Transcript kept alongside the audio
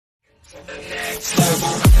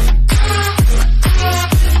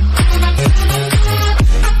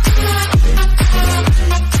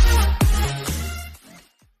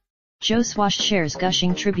Swash shares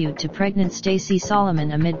gushing tribute to pregnant Stacey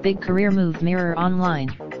Solomon amid big career move. Mirror Online.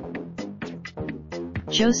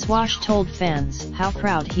 Swash told fans how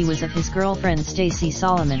proud he was of his girlfriend Stacey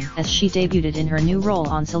Solomon as she debuted in her new role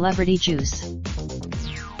on Celebrity Juice.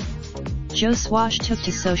 Swash took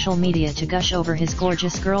to social media to gush over his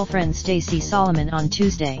gorgeous girlfriend Stacey Solomon on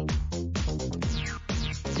Tuesday.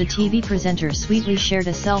 The TV presenter sweetly shared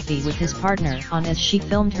a selfie with his partner on as she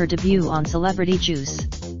filmed her debut on Celebrity Juice.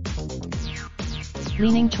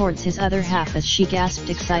 Leaning towards his other half as she gasped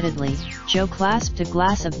excitedly, Joe clasped a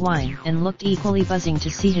glass of wine and looked equally buzzing to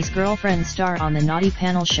see his girlfriend star on the Naughty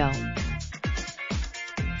Panel show.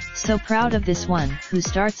 "So proud of this one, who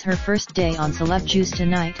starts her first day on Celeb Juice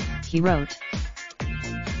tonight," he wrote.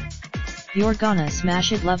 "You're gonna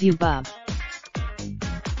smash it, love you bub."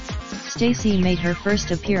 Stacey made her first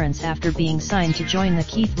appearance after being signed to join the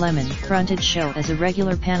Keith Lemon-fronted show as a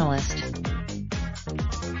regular panelist.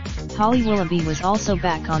 Holly Willoughby was also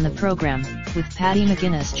back on the program, with Patty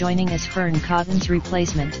McGuinness joining as Fern Cotton's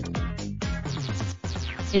replacement.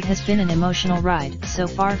 It has been an emotional ride so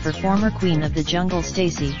far for former Queen of the Jungle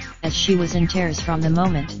Stacey, as she was in tears from the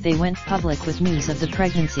moment they went public with news of the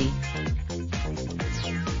pregnancy.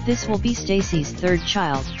 This will be Stacey's third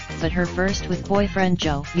child, but her first with boyfriend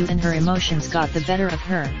Joe, and her emotions got the better of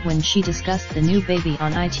her when she discussed the new baby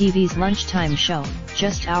on ITV's lunchtime show,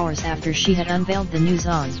 just hours after she had unveiled the news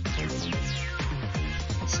on.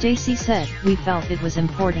 Stacey said, "We felt it was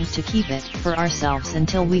important to keep it for ourselves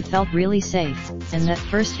until we felt really safe, and that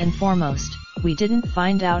first and foremost, we didn't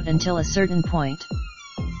find out until a certain point.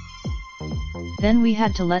 Then we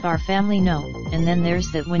had to let our family know, and then there's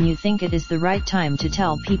that when you think it is the right time to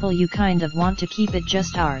tell people you kind of want to keep it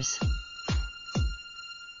just ours."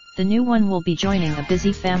 The new one will be joining a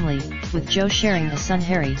busy family, with Joe sharing a son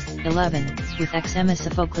Harry, 11, with ex-Emma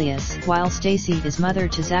Sophocleous, while Stacey is mother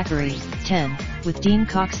to Zachary, 10, with Dean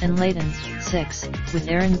Cox and Layton, 6, with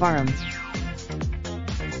Aaron Barham.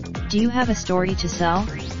 Do you have a story to sell?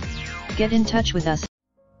 Get in touch with us.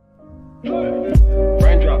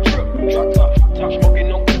 Raindrop, drop top, top smoking,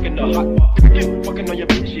 no cooking the hot pot. Fucking on your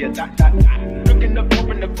bitch, yeah, that. Looking up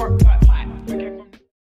in the park.